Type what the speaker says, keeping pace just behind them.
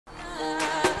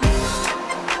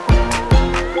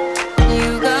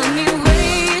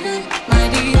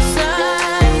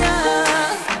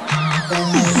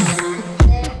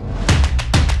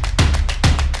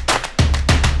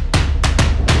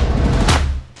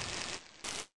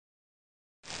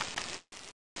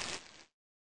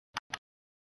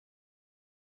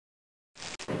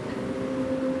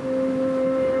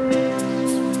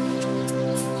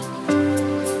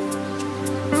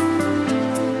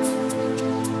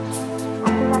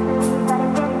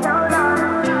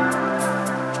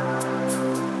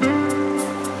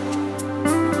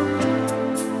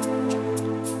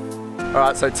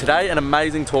Alright, so today an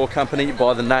amazing tour company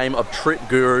by the name of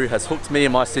TripGuru has hooked me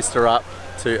and my sister up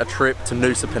to a trip to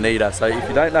Nusa Penida. So if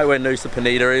you don't know where Nusa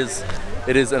Penida is,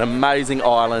 it is an amazing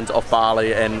island off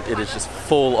Bali and it is just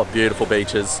full of beautiful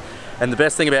beaches. And the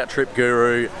best thing about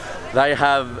TripGuru, they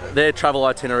have their travel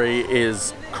itinerary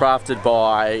is crafted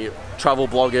by travel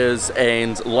bloggers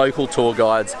and local tour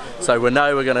guides. So we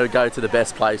know we're going to go to the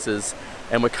best places,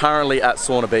 and we're currently at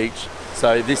Sauna Beach.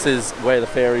 So this is where the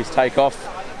ferries take off.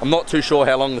 I'm not too sure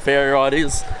how long the ferry ride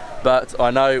is, but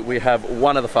I know we have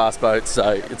one of the fast boats,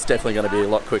 so it's definitely going to be a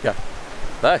lot quicker.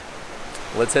 So,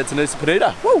 let's head to Nusa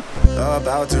Penida. Woo!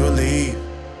 About to leave,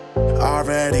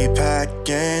 already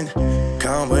packing.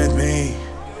 Come with me,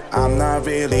 I'm not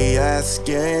really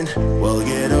asking. We'll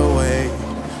get away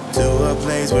to a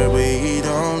place where we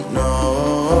don't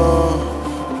know.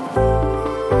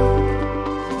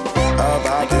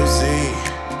 About to see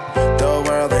the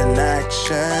world in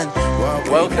action.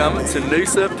 Welcome to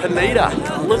Nusa Penida.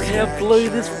 Look how blue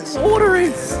this water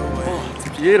is. Oh,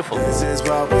 it's beautiful. This is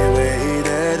what we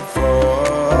waited for.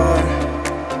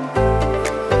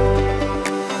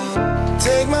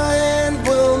 Take my hand,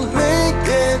 we'll make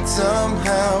it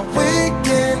somehow. We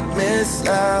can't miss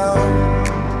out.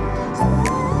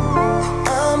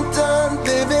 I'm done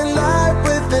living life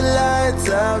with the lights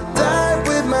out. Die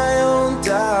with my own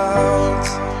doubts.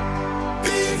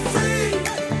 Be free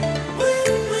with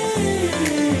me.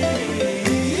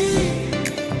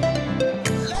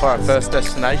 Our first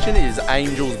destination is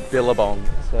Angel's Billabong.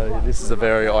 So this is a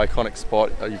very iconic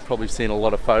spot. You've probably seen a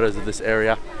lot of photos of this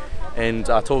area. And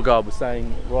our tour guide was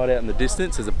saying right out in the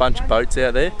distance there's a bunch of boats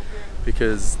out there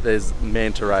because there's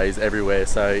manta rays everywhere.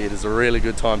 So it is a really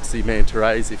good time to see manta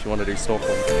rays if you want to do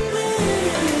snorkeling.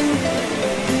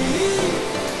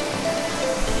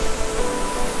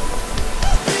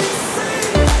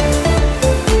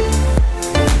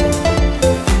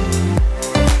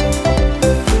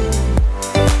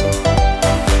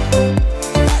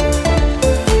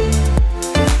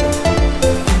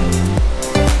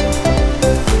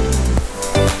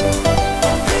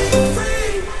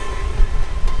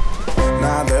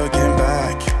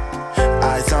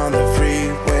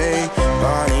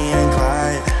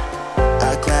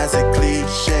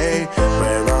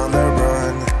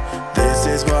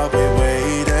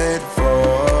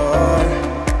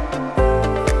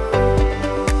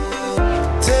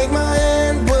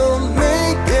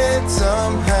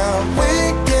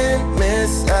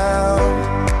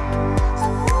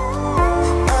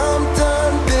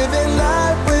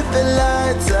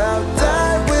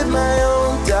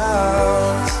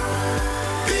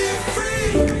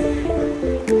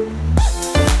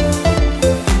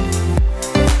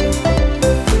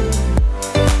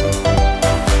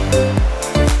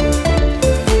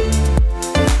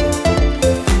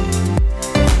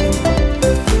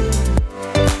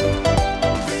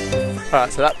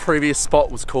 Alright, so that previous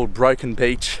spot was called Broken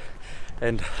Beach,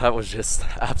 and that was just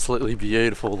absolutely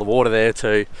beautiful. The water there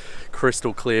too,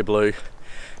 crystal clear blue.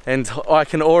 And I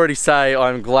can already say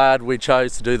I'm glad we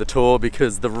chose to do the tour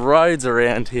because the roads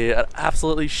around here are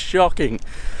absolutely shocking.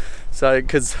 So,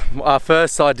 because our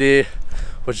first idea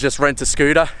was just rent a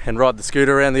scooter and ride the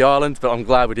scooter around the island, but I'm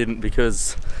glad we didn't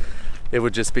because it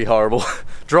would just be horrible.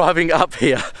 Driving up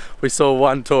here, we saw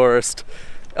one tourist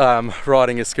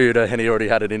riding a scooter and he already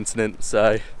had an incident.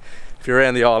 So if you're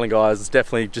around the island, guys,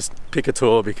 definitely just pick a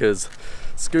tour because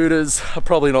scooters are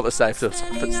probably not the safest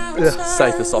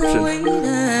option.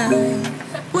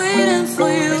 Waiting for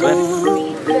you.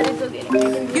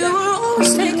 You were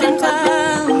always taking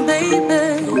time, baby,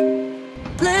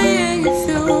 playing it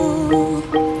through.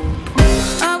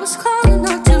 I was calling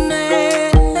out your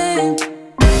name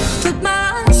with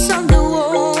my eyes on the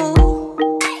wall.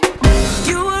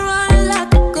 You were running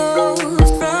like a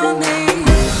ghost from me.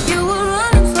 You were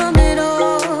running from it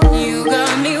all. You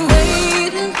got me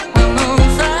waiting. I'm on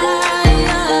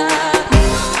fire.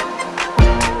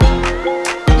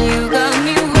 You got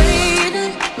me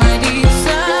waiting, my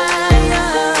desire.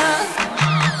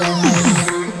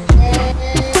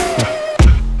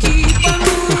 Keep on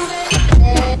moving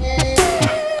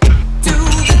to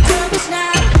the purpose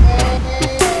now,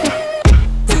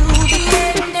 to the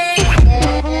end day of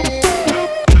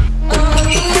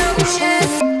the ocean.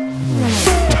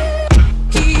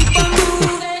 Keep on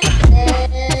moving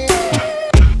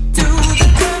to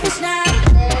the purpose now,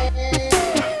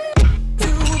 to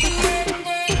the end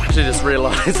day. Actually just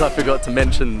realised I forgot to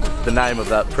mention the name of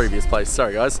that previous place.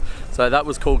 Sorry guys. So that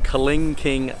was called Kaling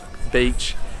King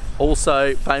Beach,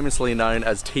 also famously known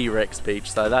as T-Rex Beach.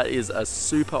 So that is a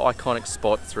super iconic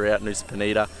spot throughout Nusa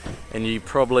Penida, and you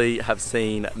probably have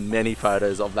seen many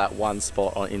photos of that one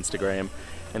spot on Instagram.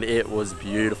 and it was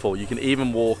beautiful. You can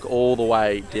even walk all the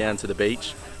way down to the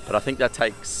beach, but I think it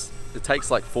takes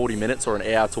like 40 minutes or an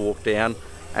hour to walk down,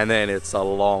 and then it's a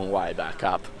long way back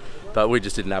up. But we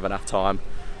just didn't have enough time.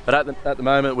 But at the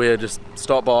moment, we're just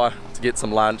stopped by to get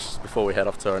some lunch before we head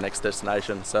off to our next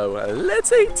destination. So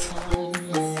let's eat.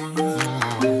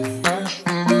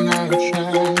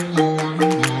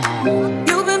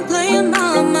 You've been playing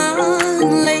my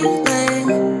mind lately,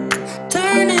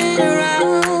 turn it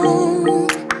around.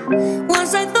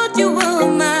 Once I thought you were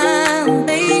mine,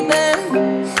 baby,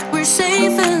 we're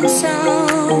safe and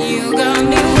sound. You got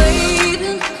me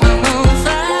waiting, I'm on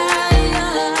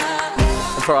fire.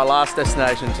 And for our last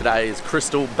destination today is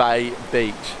Crystal Bay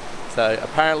Beach. So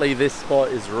apparently this spot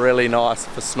is really nice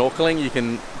for snorkeling. You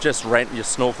can just rent your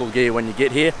snorkel gear when you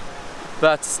get here.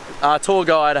 But our tour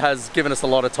guide has given us a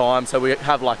lot of time, so we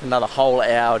have like another whole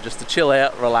hour just to chill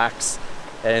out, relax,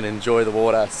 and enjoy the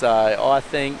water. So I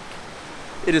think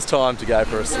it is time to go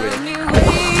for a swim.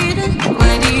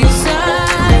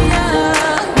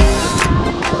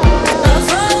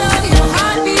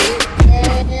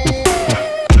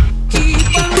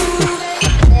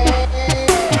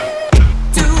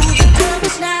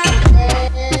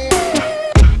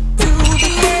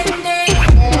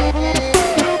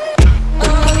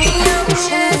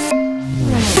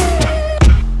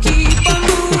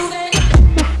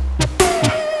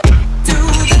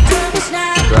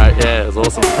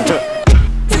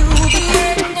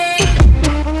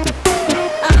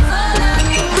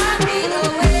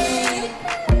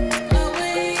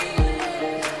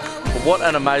 What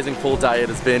an amazing full day it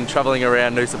has been traveling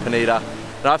around Nusa Penida.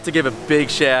 And I have to give a big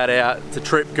shout out to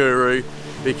TripGuru,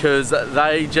 because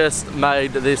they just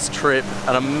made this trip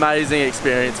an amazing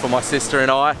experience for my sister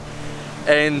and I.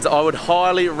 And I would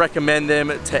highly recommend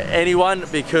them to anyone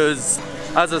because,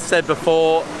 as I said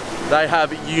before, they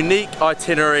have unique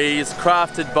itineraries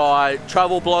crafted by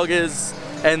travel bloggers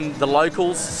and the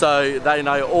locals, so they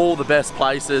know all the best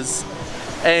places.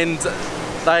 And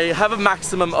they have a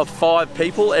maximum of 5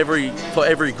 people for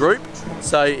every group,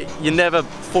 so you're never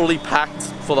fully packed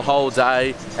for the whole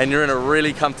day, and you're in a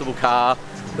really comfortable car.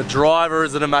 The driver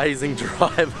is an amazing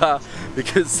driver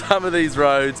because some of these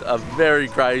roads are very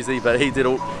crazy, but he did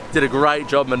a great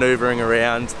job maneuvering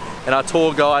around. And our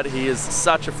tour guide, he is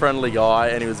such a friendly guy,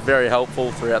 and he was very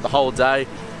helpful throughout the whole day.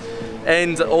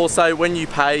 And also, when you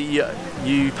pay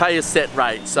a set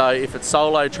rate, so if it's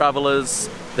solo travelers,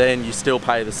 then you still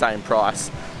pay the same price.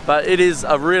 But it is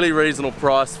a really reasonable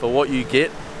price for what you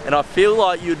get, and I feel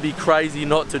like you'd be crazy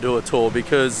not to do a tour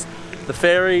because the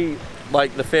ferry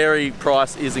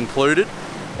price is included.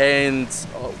 And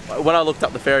when I looked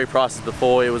up the ferry prices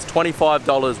before, it was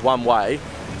 $25 one way.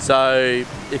 So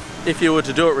if you were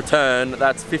to do it return,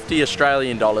 that's 50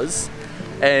 Australian dollars.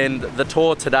 And the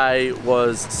tour today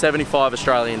was 75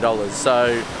 Australian dollars.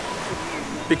 So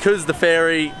because the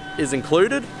ferry is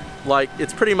included, like,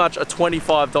 it's pretty much a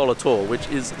 $25 tour, which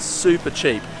is super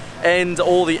cheap. And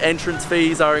all the entrance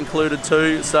fees are included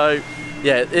too. So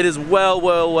yeah, it is well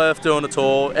worth doing a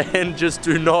tour. And just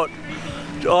do not,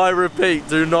 I repeat,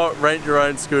 do not rent your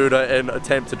own scooter and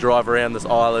attempt to drive around this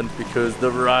island because the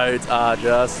roads are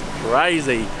just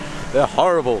crazy. They're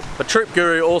horrible. But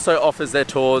TripGuru also offers their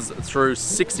tours through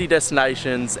 60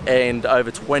 destinations and over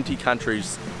 20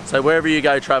 countries. So wherever you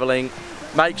go traveling,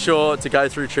 make sure to go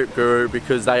through TripGuru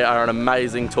because they are an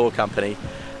amazing tour company.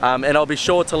 And I'll be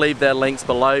sure to leave their links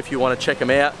below if you want to check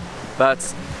them out.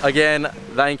 But again,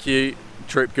 thank you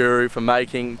TripGuru for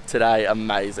making today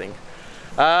amazing.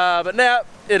 But now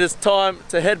it is time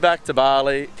to head back to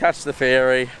Bali, catch the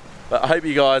ferry. But I hope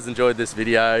you guys enjoyed this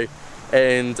video,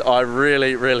 and I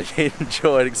really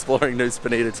enjoyed exploring Nusa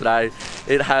Penida today.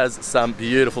 It has some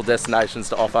beautiful destinations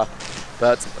to offer.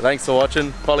 But thanks for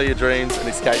watching, follow your dreams and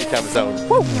escape your comfort zone.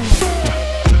 Woo!